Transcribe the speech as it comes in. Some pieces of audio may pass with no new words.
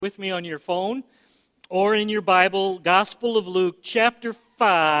with me on your phone or in your Bible, Gospel of Luke, chapter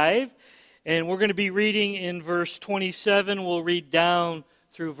 5, and we're going to be reading in verse 27. We'll read down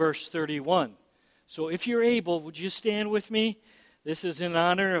through verse 31. So if you're able, would you stand with me? This is in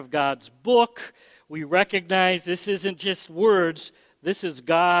honor of God's book. We recognize this isn't just words, this is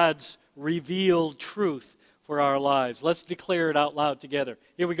God's revealed truth for our lives. Let's declare it out loud together.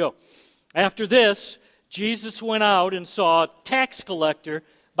 Here we go. After this, Jesus went out and saw a tax collector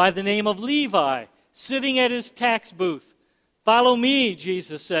by the name of Levi sitting at his tax booth. "Follow me,"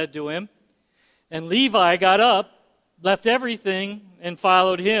 Jesus said to him. And Levi got up, left everything, and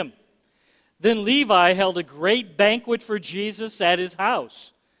followed him. Then Levi held a great banquet for Jesus at his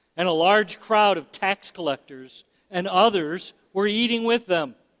house, and a large crowd of tax collectors and others were eating with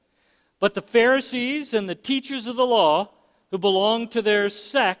them. But the Pharisees and the teachers of the law, who belonged to their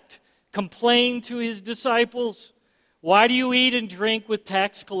sect, complained to his disciples, "Why do you eat and drink with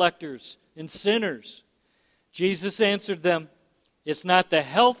tax collectors and sinners?" Jesus answered them, "It's not the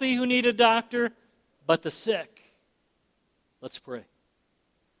healthy who need a doctor, but the sick." Let's pray.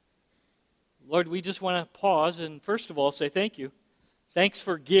 Lord, we just want to pause and first of all say thank you. Thanks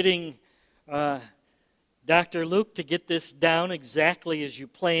for getting Dr. Luke to get this down exactly as you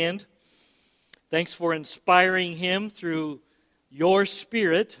planned. Thanks for inspiring him through your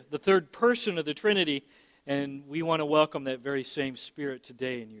Spirit, the third person of the Trinity, and we want to welcome that very same Spirit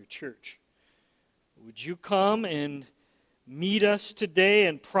today in your church. Would you come and meet us today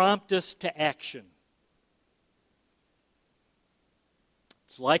and prompt us to action?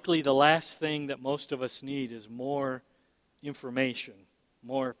 It's likely the last thing that most of us need is more information,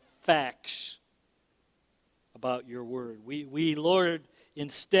 more facts about your word. We, Lord,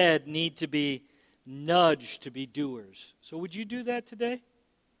 instead need to be nudged to be doers. So would you do that today?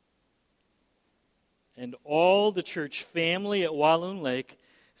 And all the church family at Walloon Lake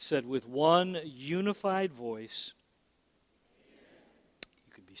said with one unified voice,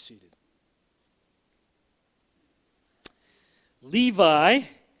 you can be seated. Levi,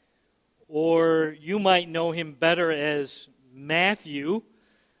 or you might know him better as Matthew,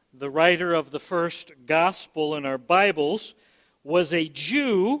 the writer of the first gospel in our Bibles, was a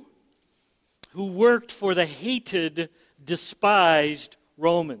Jew who worked for the hated, despised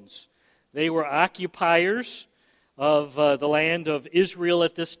Romans. They were occupiers of the land of Israel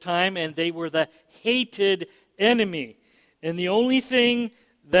at this time, and they were the hated enemy. And the only thing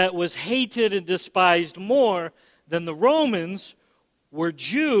that was hated and despised more than the Romans were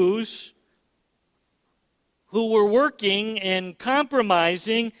Jews who were working and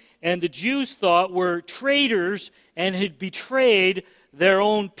compromising, and the Jews thought were traitors and had betrayed their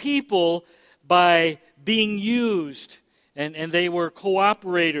own people by being used. And they were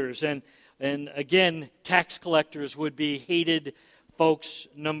cooperators. And again, tax collectors would be hated folks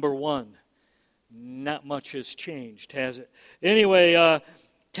number one. Not much has changed, has it? Anyway,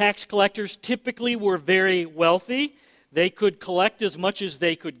 tax collectors typically were very wealthy. They could collect as much as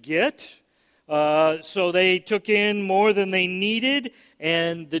they could get. So they took in more than they needed,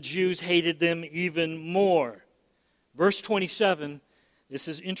 and the Jews hated them even more. Verse 27, this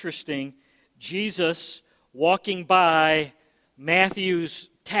is interesting. Jesus, walking by Matthew's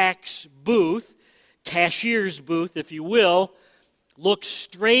tax booth, cashier's booth, if you will, looks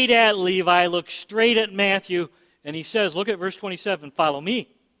straight at Levi, looks straight at Matthew, and he says, look at verse 27, "Follow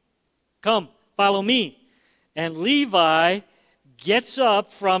me. Come, follow me." And Levi gets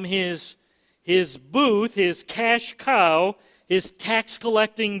up from his booth, his cash cow, his tax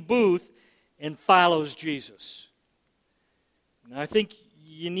collecting booth, and follows Jesus. Now, I think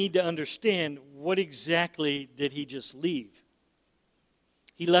you need to understand, what exactly did he just leave?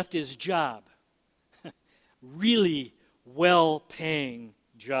 He left his job, really well-paying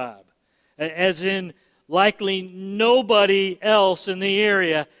job, as in likely nobody else in the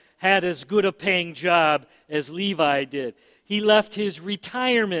area had as good a paying job as Levi did. He left his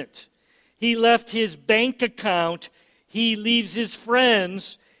retirement. He left his bank account. He leaves his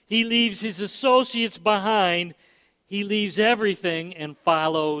friends. He leaves his associates behind. He leaves everything and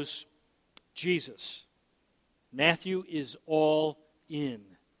follows Jesus. Matthew is all in.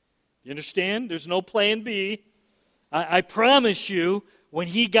 You understand? There's no plan B. I promise you, when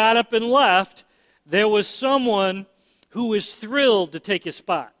he got up and left, there was someone who was thrilled to take his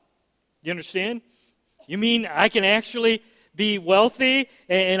spot. You understand? You mean I can actually be wealthy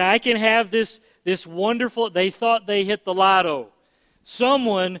and I can have this wonderful, they thought they hit the lotto.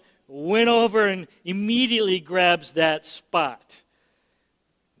 Someone went over and immediately grabs that spot.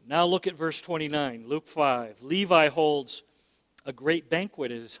 Now look at verse 29, Luke 5. Levi holds a great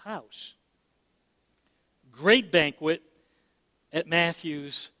banquet at his house. Great banquet at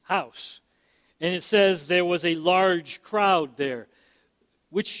Matthew's house. And it says there was a large crowd there,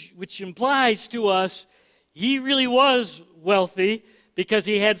 which implies to us he really was wealthy because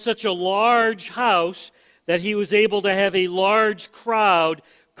he had such a large house that he was able to have a large crowd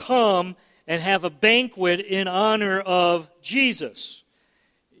come and have a banquet in honor of Jesus.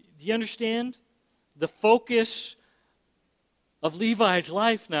 Do you understand? The focus of Levi's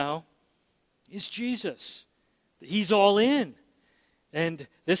life now is Jesus. He's all in. And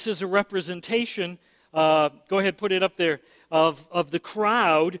this is a representation, go ahead, put it up there, of the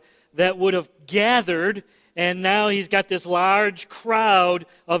crowd that would have gathered, and now he's got this large crowd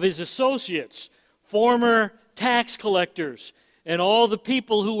of his associates, former tax collectors, and all the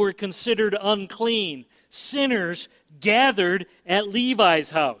people who were considered unclean, sinners, gathered at Levi's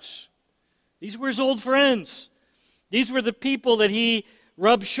house. These were his old friends. These were the people that he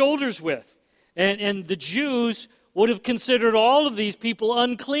rubbed shoulders with. And the Jews would have considered all of these people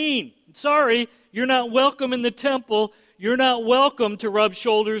unclean. Sorry, you're not welcome in the temple. You're not welcome to rub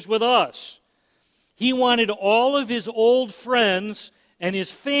shoulders with us. He wanted all of his old friends and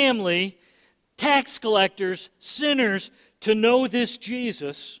his family, tax collectors, sinners, to know this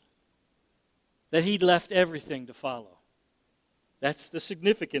Jesus that he'd left everything to follow. That's the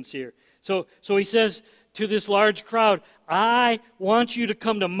significance here. So he says to this large crowd, I want you to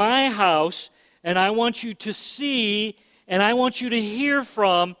come to my house, and I want you to see, and I want you to hear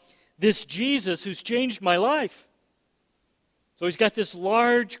from this Jesus who's changed my life. So he's got this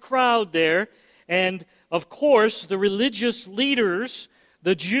large crowd there, and of course, the religious leaders,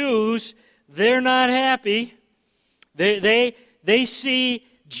 the Jews, they're not happy. They see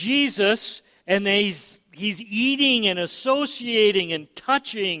Jesus, and he's eating and associating and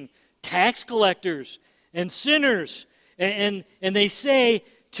touching tax collectors and sinners. And they say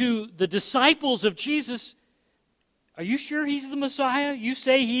to the disciples of Jesus, are you sure he's the Messiah? You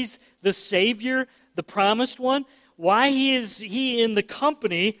say he's the Savior, the promised one? Why is he in the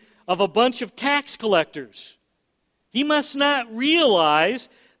company of a bunch of tax collectors? He must not realize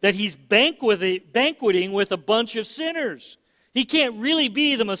that he's banqueting with a bunch of sinners. He can't really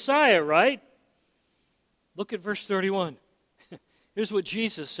be the Messiah, right? Look at verse 31. Here's what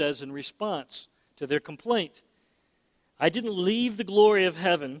Jesus says in response to their complaint. I didn't leave the glory of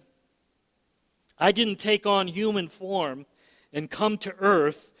heaven. I didn't take on human form and come to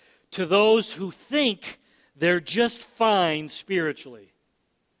earth to those who think they're just fine spiritually.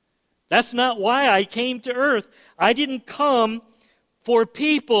 That's not why I came to earth. I didn't come for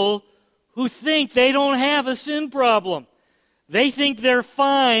people who think they don't have a sin problem. They think they're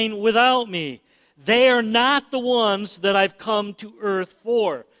fine without me. They are not the ones that I've come to earth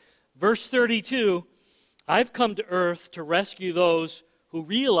for. Verse 32, I've come to earth to rescue those who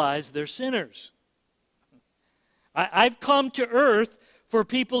realize they're sinners. I've come to earth for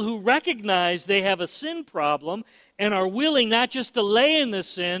people who recognize they have a sin problem and are willing not just to lay in the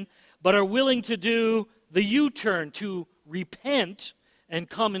sin, but are willing to do the U-turn, to repent and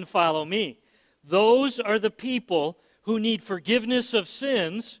come and follow me. Those are the people who need forgiveness of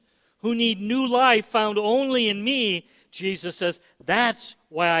sins, who need new life found only in me. Jesus says, that's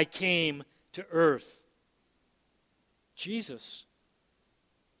why I came to earth. Jesus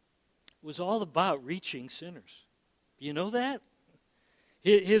was all about reaching sinners. Do you know that?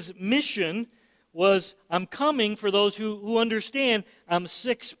 His mission was, I'm coming for those who understand I'm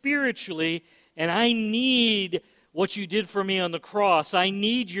sick spiritually, and I need what you did for me on the cross. I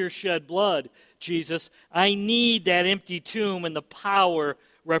need your shed blood, Jesus. I need that empty tomb and the power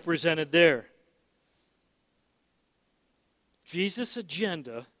represented there. Jesus'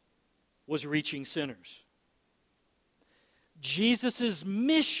 agenda was reaching sinners. Jesus'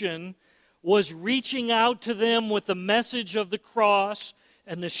 mission was reaching out to them with the message of the cross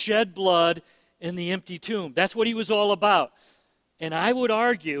and the shed blood and the empty tomb. That's what he was all about. And I would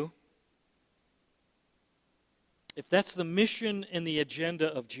argue, if that's the mission and the agenda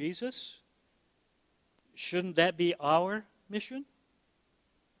of Jesus, shouldn't that be our mission?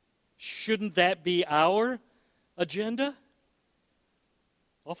 Shouldn't that be our agenda?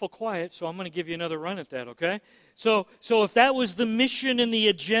 Awful quiet, so I'm going to give you another run at that, okay? So if that was the mission and the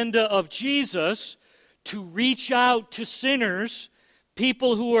agenda of Jesus, to reach out to sinners,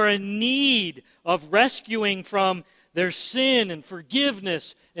 people who are in need of rescuing from their sin and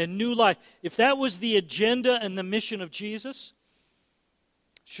forgiveness and new life, if that was the agenda and the mission of Jesus,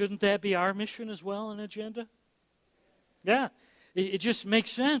 shouldn't that be our mission as well and agenda? Yeah, it just makes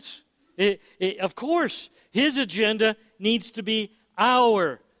sense. Of course, his agenda needs to be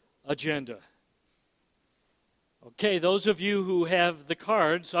our agenda. Okay, those of you who have the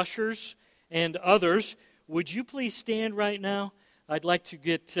cards, ushers and others, would you please stand right now? I'd like to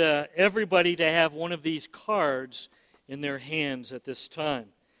get everybody to have one of these cards in their hands at this time.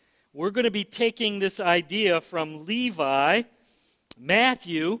 We're going to be taking this idea from Levi,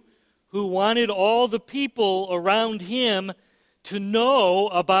 Matthew, who wanted all the people around him to know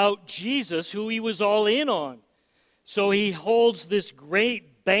about Jesus, who he was all in on. So he holds this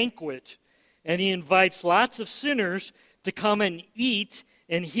great banquet, and he invites lots of sinners to come and eat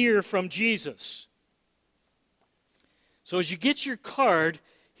and hear from Jesus. So as you get your card,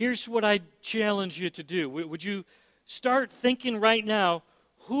 here's what I challenge you to do. Would you start thinking right now,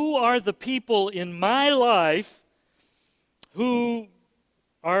 who are the people in my life who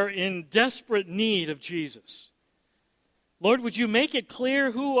are in desperate need of Jesus? Lord, would you make it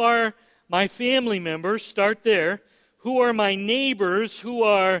clear who are my family members? Start there. Who are my neighbors? Who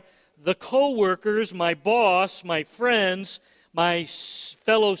are the co-workers, my boss, my friends, my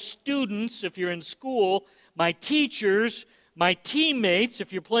fellow students if you're in school, my teachers, my teammates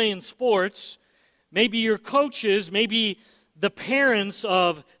if you're playing sports, maybe your coaches, maybe the parents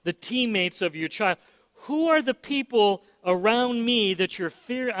of the teammates of your child. Who are the people around me that you're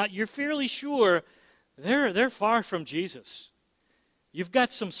fairly sure they're far from Jesus? You've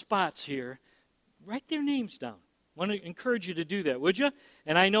got some spots here. Write their names down. I want to encourage you to do that, would you?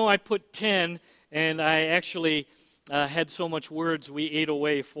 And I know I put 10, and I actually had so much words we ate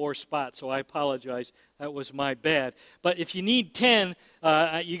away 4 spots, so I apologize. That was my bad. But if you need 10,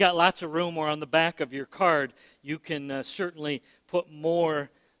 you got lots of room, or on the back of your card, you can certainly put more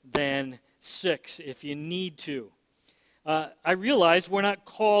than 6 if you need to. I realize we're not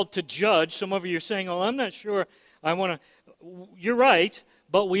called to judge. Some of you are saying, oh, I'm not sure I want to. You're right,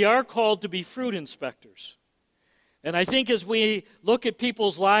 but we are called to be fruit inspectors. And I think as we look at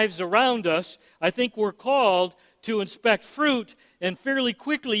people's lives around us, I think we're called to inspect fruit, and fairly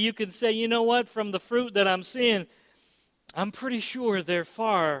quickly you can say, you know what, from the fruit that I'm seeing, I'm pretty sure they're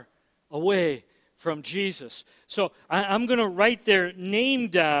far away from Jesus. So I'm going to write their name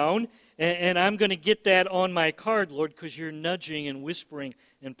down, and I'm going to get that on my card, Lord, because you're nudging and whispering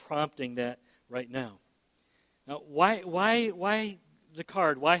and prompting that right now. Now, why the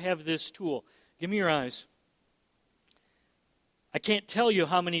card? Why have this tool? Give me your eyes. I can't tell you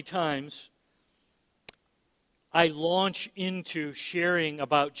how many times I launch into sharing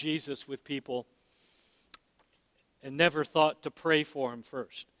about Jesus with people and never thought to pray for him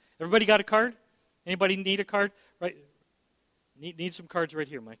first. Everybody got a card? Anybody need a card? Right? Need some cards right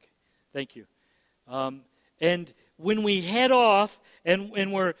here, Mike. Thank you. And when we head off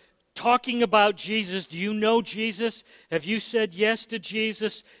and we're talking about Jesus, do you know Jesus? Have you said yes to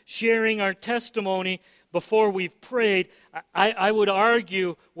Jesus? Sharing our testimony before we've prayed, I would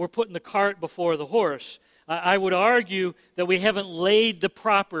argue we're putting the cart before the horse. I would argue that we haven't laid the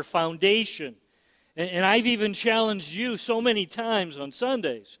proper foundation. And I've even challenged you so many times on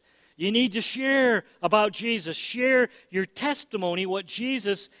Sundays. You need to share about Jesus. Share your testimony, what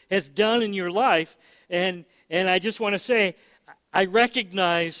Jesus has done in your life. And I just want to say, I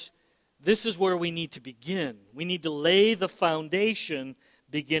recognize this is where we need to begin. We need to lay the foundation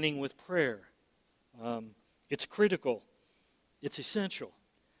beginning with prayer. It's critical. It's essential.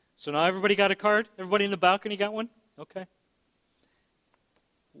 So now everybody got a card? Everybody in the balcony got one? Okay.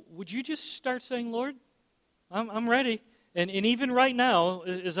 Would you just start saying, Lord, I'm ready. And even right now,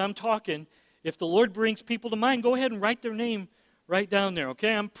 as I'm talking, if the Lord brings people to mind, go ahead and write their name right down there,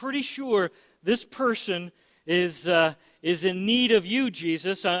 okay? I'm pretty sure this person is in need of you,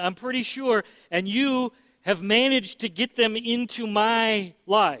 Jesus. I'm pretty sure. And you have managed to get them into my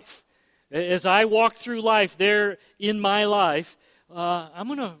life. As I walk through life, they're in my life. I'm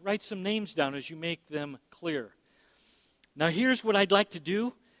going to write some names down as you make them clear. Now, here's what I'd like to do.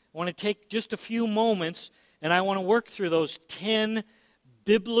 I want to take just a few moments, and I want to work through those 10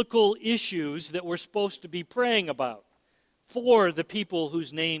 biblical issues that we're supposed to be praying about for the people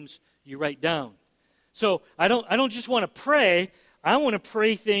whose names you write down. So I don't just want to pray. I want to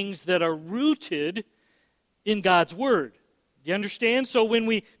pray things that are rooted in God's Word. Do you understand? So when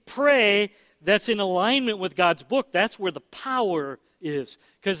we pray, that's in alignment with God's book. That's where the power is.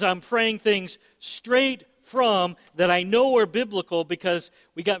 Because I'm praying things straight from that I know are biblical because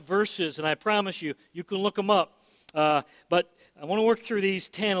we got verses, and I promise you, you can look them up. But I want to work through these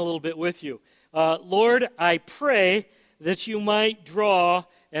 10 a little bit with you. Lord, I pray that you might draw,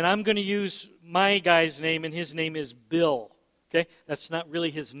 and I'm going to use my guy's name, and his name is Bill. Okay? That's not really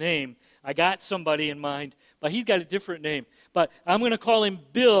his name. I got somebody in mind, but he's got a different name. But I'm going to call him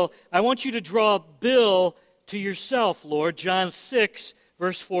Bill. I want you to draw Bill to yourself, Lord. John 6,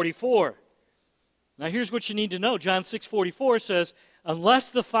 verse 44. Now here's what you need to know. John 6:44 says, unless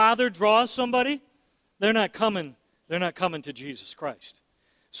the Father draws somebody, they're not coming they're not coming to Jesus Christ.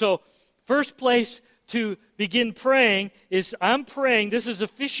 So, first place to begin praying is, I'm praying, this is a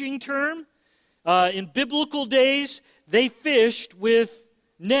fishing term. In biblical days, they fished with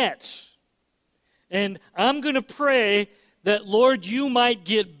nets. And I'm going to pray that, Lord, you might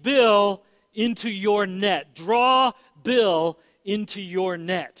get Bill into your net. Draw Bill into your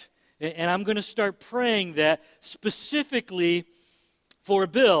net. And I'm going to start praying that specifically for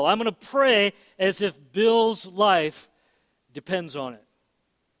Bill. I'm going to pray as if Bill's life depends on it.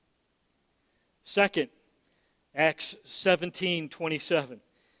 Second, Acts 17:27.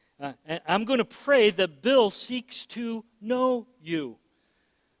 And I'm going to pray that Bill seeks to know you.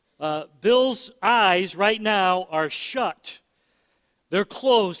 Bill's eyes right now are shut. They're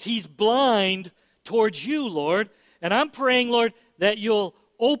closed. He's blind towards you, Lord. And I'm praying, Lord, that you'll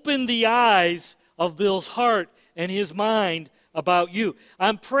open the eyes of Bill's heart and his mind about you.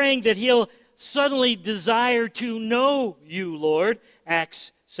 I'm praying that he'll suddenly desire to know you, Lord.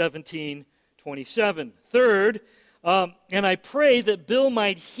 Acts 17:27. Third, and I pray that Bill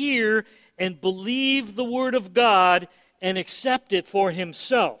might hear and believe the Word of God and accept it for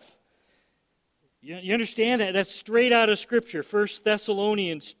himself. You understand that? That's straight out of Scripture. 1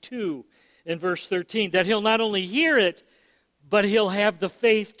 Thessalonians 2 and verse 13. That he'll not only hear it, but he'll have the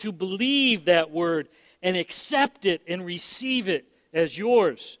faith to believe that Word and accept it and receive it as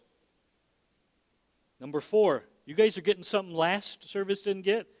yours. Number 4. You guys are getting something last service didn't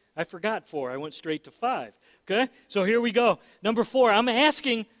get? I forgot 4. I went straight to 5. Okay? So here we go. Number 4, I'm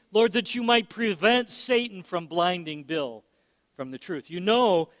asking, Lord, that you might prevent Satan from blinding Bill from the truth. You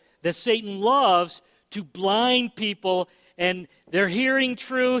know that Satan loves to blind people, and they're hearing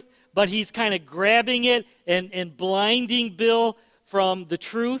truth, but he's kind of grabbing it and blinding Bill from the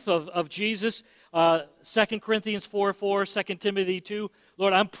truth of Jesus. 2 Corinthians 4:4, 2 Timothy 2.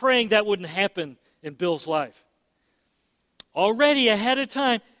 Lord, I'm praying that wouldn't happen in Bill's life. Already ahead of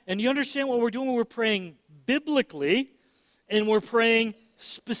time, and you understand what we're doing? We're praying biblically, and we're praying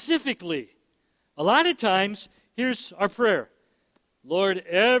specifically. A lot of times, here's our prayer. Lord,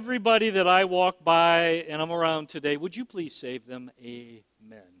 everybody that I walk by and I'm around today, would you please save them?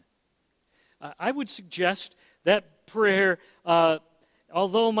 Amen. I would suggest that prayer,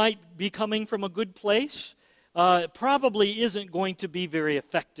 although might be coming from a good place, probably isn't going to be very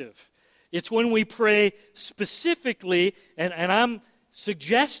effective. It's when we pray specifically, and I'm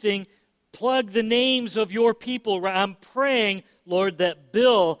suggesting plug the names of your people. I'm praying, Lord, that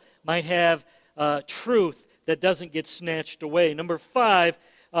Bill might have truth that doesn't get snatched away. Number 5,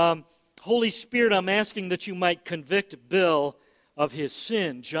 Holy Spirit, I'm asking that you might convict Bill of his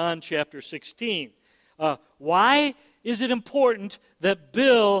sin. John chapter 16. Why is it important that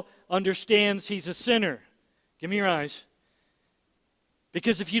Bill understands he's a sinner? Give me your eyes.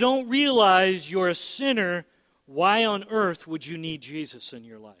 Because if you don't realize you're a sinner, why on earth would you need Jesus in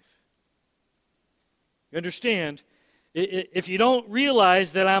your life? You understand? If you don't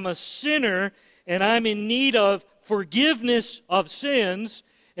realize that I'm a sinner and I'm in need of forgiveness of sins,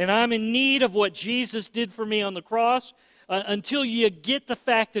 and I'm in need of what Jesus did for me on the cross, until you get the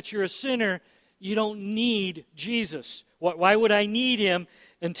fact that you're a sinner, you don't need Jesus. Why would I need him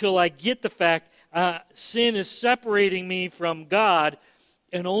until I get the fact sin is separating me from God,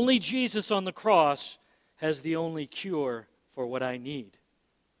 and only Jesus on the cross has the only cure for what I need?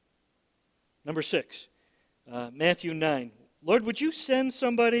 Number 6, Matthew 9. Lord, would you send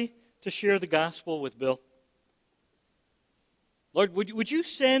somebody to share the gospel with Bill? Lord, would you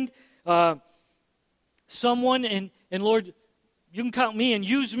send someone, and Lord, you can count me and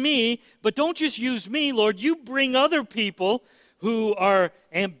use me, but don't just use me, Lord. You bring other people who are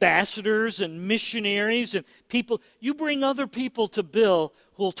ambassadors and missionaries and people. You bring other people to Bill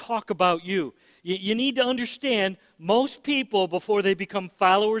who will talk about you. You need to understand, most people, before they become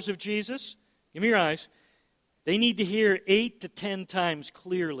followers of Jesus, give me your eyes, they need to hear 8 to 10 times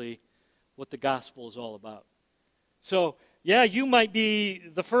clearly what the gospel is all about. So, yeah, you might be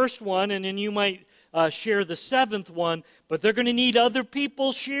the first one, and then you might share the 7th one, but they're going to need other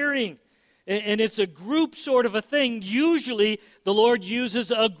people sharing. And it's a group sort of a thing. Usually, the Lord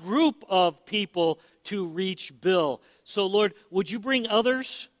uses a group of people to reach Bill. So, Lord, would you bring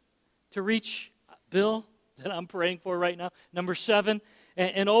others to reach Bill that I'm praying for right now? Number 7,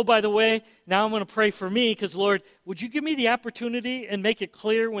 and oh, by the way, now I'm going to pray for me, because, Lord, would you give me the opportunity and make it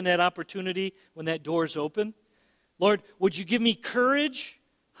clear when that door's open? Lord, would you give me courage?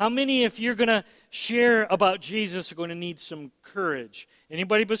 How many, if you're going to share about Jesus, are going to need some courage?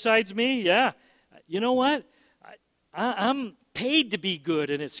 Anybody besides me? Yeah. You know what? I'm paid to be good,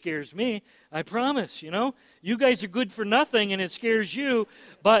 and it scares me. I promise, You guys are good for nothing, and it scares you.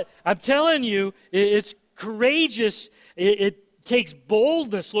 But I'm telling you, it's courageous. It takes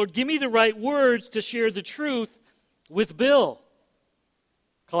boldness. Lord, give me the right words to share the truth with Bill.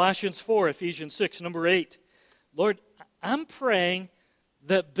 Colossians 4, Ephesians 6, number 8. Lord, I'm praying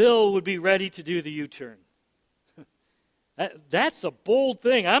that Bill would be ready to do the U-turn. That's a bold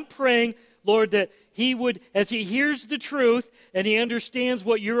thing. I'm praying, Lord, that he would, as he hears the truth and he understands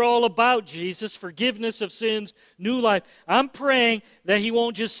what you're all about, Jesus, forgiveness of sins, new life, I'm praying that he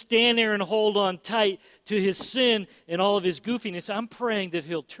won't just stand there and hold on tight to his sin and all of his goofiness. I'm praying that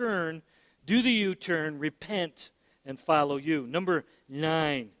he'll turn, do the U-turn, repent, and follow you. Number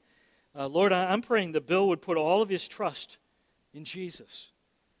 9, Lord, I'm praying that Bill would put all of his trust in Jesus,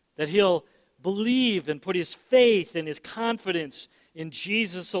 that he'll believe and put his faith and his confidence in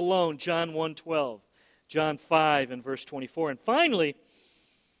Jesus alone, John 1:12, John 5 and verse 24. And finally,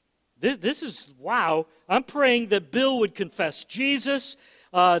 this is, wow, I'm praying that Bill would confess Jesus,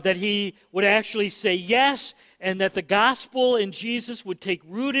 that he would actually say yes, and that the gospel in Jesus would take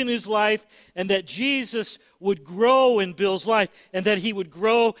root in his life, and that Jesus would grow in Bill's life, and that he would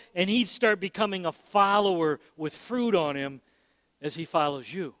grow and he'd start becoming a follower with fruit on him as he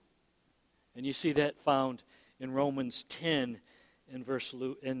follows you. And you see that found in Romans 10 in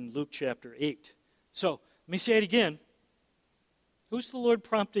Luke chapter 8. So, let me say it again. Who's the Lord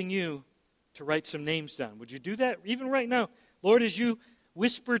prompting you to write some names down? Would you do that even right now? Lord, as you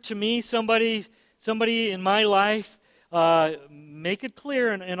whisper to me somebody in my life, make it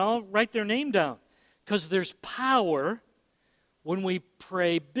clear and I'll write their name down. Because there's power when we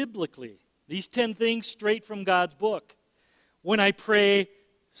pray biblically. These 10 things straight from God's book. When I pray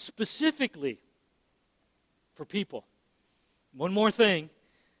specifically for people. One more thing.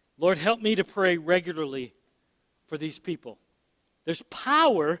 Lord, help me to pray regularly for these people. There's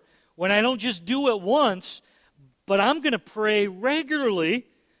power when I don't just do it once, but I'm going to pray regularly,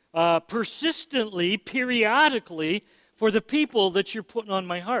 persistently, periodically for the people that you're putting on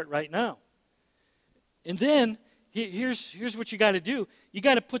my heart right now. And then, here's what you got to do. You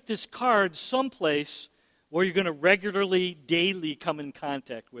got to put this card someplace where you're going to regularly, daily come in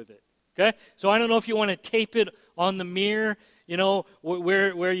contact with it. Okay? So I don't know if you want to tape it on the mirror,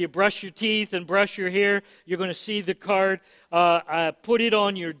 where you brush your teeth and brush your hair. You're going to see the card. Put it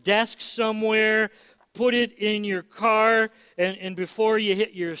on your desk somewhere. Put it in your car. And before you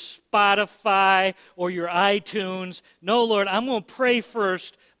hit your Spotify or your iTunes, no, Lord, I'm going to pray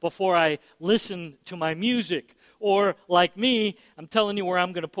first before I listen to my music. Or like me, I'm telling you where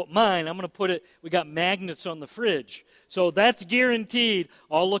I'm going to put mine. I'm going to put it, we got magnets on the fridge. So that's guaranteed.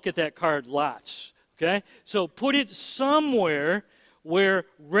 I'll look at that card lots. Okay? So put it somewhere where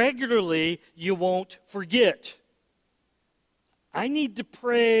regularly you won't forget. I need to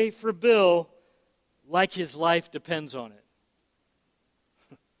pray for Bill like his life depends on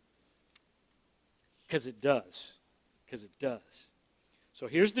it. Because it does. Because it does. So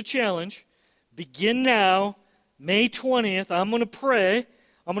here's the challenge. Begin now. May 20th, I'm going to pray.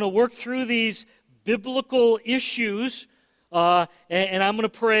 I'm going to work through these biblical issues, and I'm going to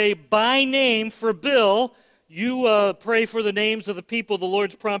pray by name for Bill. You pray for the names of the people the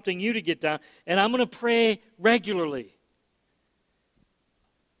Lord's prompting you to get down, and I'm going to pray regularly.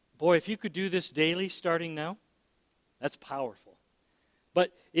 Boy, if you could do this daily starting now, that's powerful.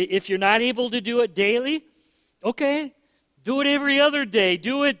 But if you're not able to do it daily, okay, do it every other day.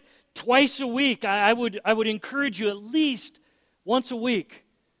 Do it twice a week. I would encourage you at least once a week.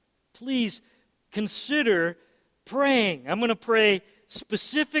 Please consider praying. I'm going to pray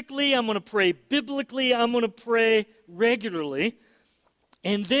specifically. I'm going to pray biblically. I'm going to pray regularly.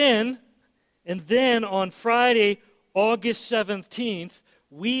 And then on Friday, August 17th,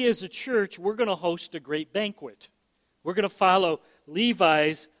 we as a church, we're going to host a great banquet. We're going to follow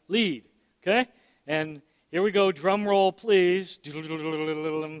Levi's lead. Okay? And here we go. Drum roll, please.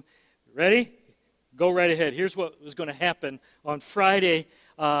 Ready? Go right ahead. Here's what was going to happen on Friday,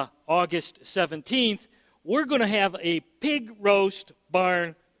 August 17th. We're going to have a pig roast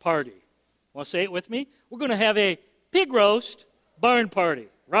barn party. Want to say it with me? We're going to have a pig roast barn party.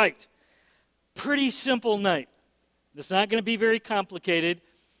 Right. Pretty simple night. It's not going to be very complicated.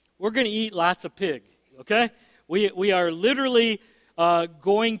 We're going to eat lots of pig, okay? We are literally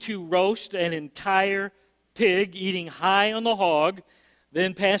going to roast an entire pig, eating high on the hog.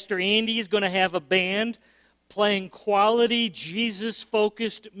 Then Pastor Andy is going to have a band playing quality,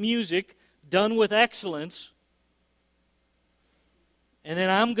 Jesus-focused music done with excellence. And then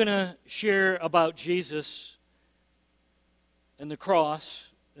I'm going to share about Jesus and the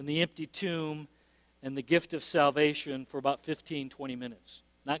cross and the empty tomb and the gift of salvation for about 15, 20 minutes.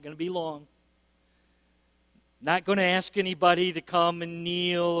 Not going to be long. Not going to ask anybody to come and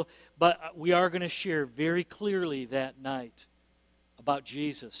kneel, but we are going to share very clearly that night about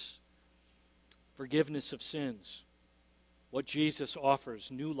Jesus, forgiveness of sins, what Jesus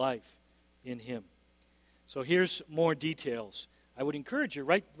offers, new life in Him. So here's more details. I would encourage you,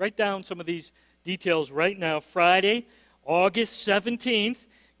 write down some of these details right now. Friday, August 17th,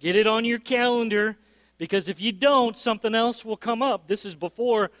 get it on your calendar, because if you don't, something else will come up. This is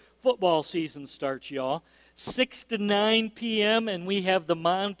before football season starts, y'all. 6 to 9 p.m., and we have the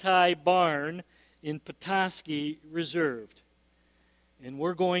Montai Barn in Petoskey reserved. And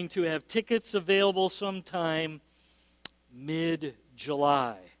we're going to have tickets available sometime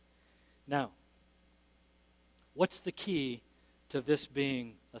mid-July. Now, what's the key to this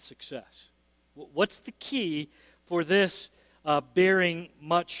being a success? What's the key for this bearing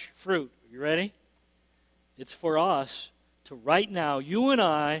much fruit? You ready? It's for us to right now, you and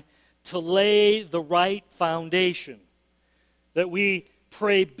I, to lay the right foundation. That we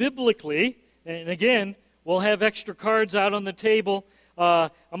pray biblically, and again, we'll have extra cards out on the table. I'm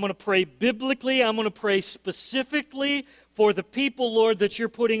going to pray biblically. I'm going to pray specifically for the people, Lord, that you're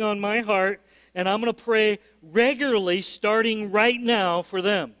putting on my heart, and I'm going to pray regularly, starting right now, for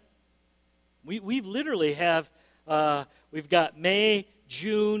them. We've literally have, we've got May,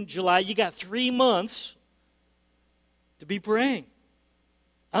 June, July. You got 3 months to be praying.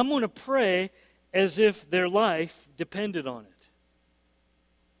 I'm going to pray as if their life depended on it.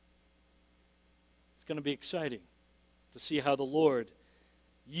 It's going to be exciting to see how the Lord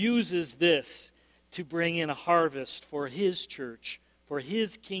uses this to bring in a harvest for His church, for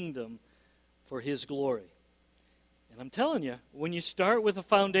His kingdom, for His glory. And I'm telling you, when you start with a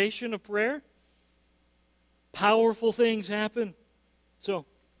foundation of prayer, powerful things happen. So,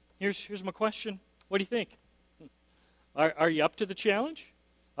 here's my question. What do you think? Are you up to the challenge?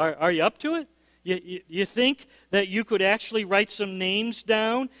 Are you up to it? You think that you could actually write some names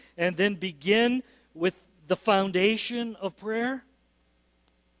down and then begin with the foundation of prayer?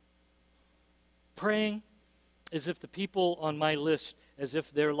 Praying as if the people on my list, as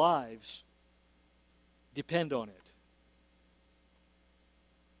if their lives depend on it.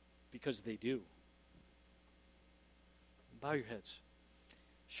 Because they do. Bow your heads.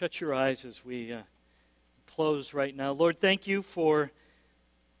 Shut your eyes as we close right now. Lord, thank you for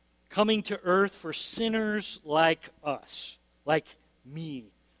coming to earth for sinners like us, like me,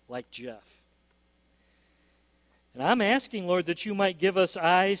 like Jeff. And I'm asking, Lord, that you might give us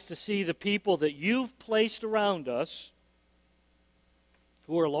eyes to see the people that you've placed around us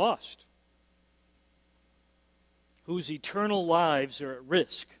who are lost, whose eternal lives are at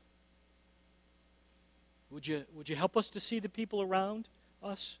risk. Would you help us to see the people around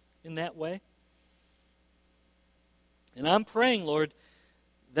us in that way? And I'm praying, Lord,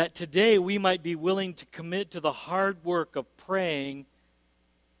 that today we might be willing to commit to the hard work of praying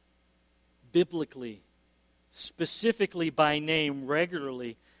biblically, specifically by name,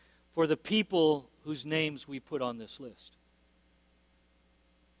 regularly, for the people whose names we put on this list.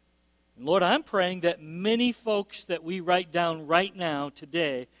 And Lord, I'm praying that many folks that we write down right now,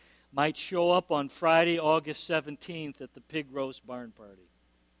 today, might show up on Friday, August 17th at the Pig Roast Barn Party.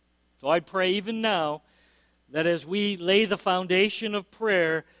 So I'd pray even now that as we lay the foundation of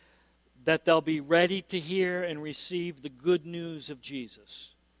prayer, that they'll be ready to hear and receive the good news of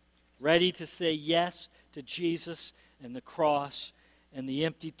Jesus. Ready to say yes to Jesus and the cross and the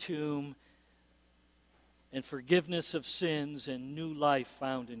empty tomb and forgiveness of sins and new life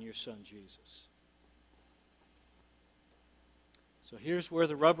found in your Son, Jesus. So here's where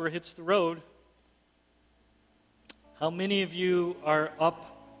the rubber hits the road. How many of you are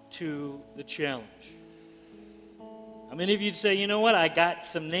up to the challenge? How many of you say, you know what, I got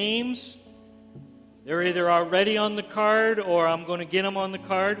some names. They're either already on the card or I'm going to get them on the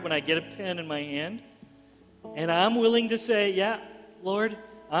card when I get a pen in my hand. And I'm willing to say, yeah, Lord,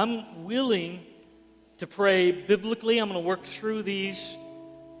 I'm willing to pray biblically. I'm going to work through these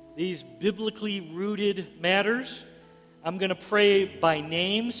biblically rooted matters. I'm going to pray by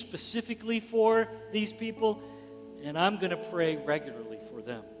name specifically for these people. And I'm going to pray regularly for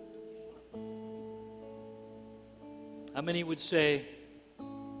them. How many would say,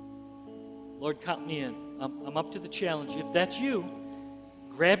 Lord, count me in. I'm up to the challenge. If that's you,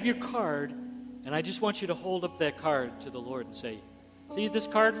 grab your card, and I just want you to hold up that card to the Lord and say, see this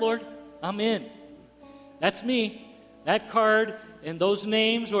card, Lord? I'm in. That's me. That card and those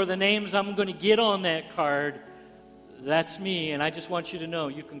names or the names I'm going to get on that card, that's me, and I just want you to know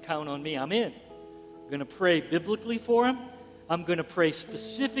you can count on me. I'm in. I'm going to pray biblically for them. I'm going to pray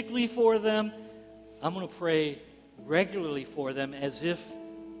specifically for them. I'm going to pray regularly for them as if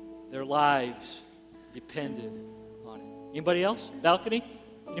their lives depended on it. Anybody else? Balcony?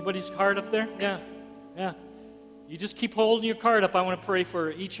 Anybody's card up there? Yeah. You just keep holding your card up. I want to pray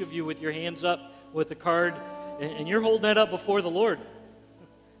for each of you with your hands up with the card, and you're holding that up before the Lord.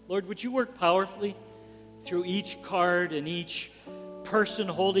 Lord, would you work powerfully through each card and each person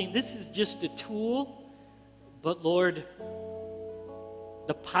holding? This is just a tool, but Lord,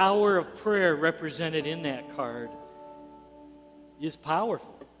 the power of prayer represented in that card is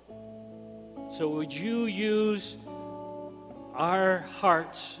powerful. So would you use our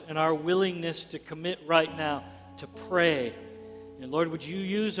hearts and our willingness to commit right now to pray? And Lord, would you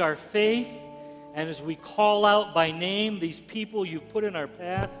use our faith, and as we call out by name these people you've put in our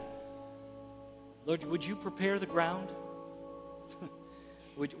path, Lord, would you prepare the ground?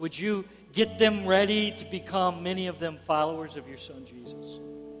 Would you get them ready to become, many of them, followers of your Son, Jesus?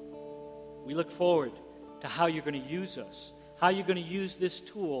 We look forward to how you're going to use us, how you're going to use this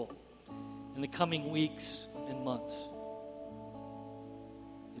tool in the coming weeks and months.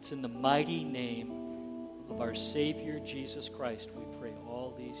 It's in the mighty name of our Savior, Jesus Christ, we pray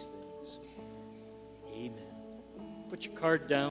all these things. Amen. Put your card down.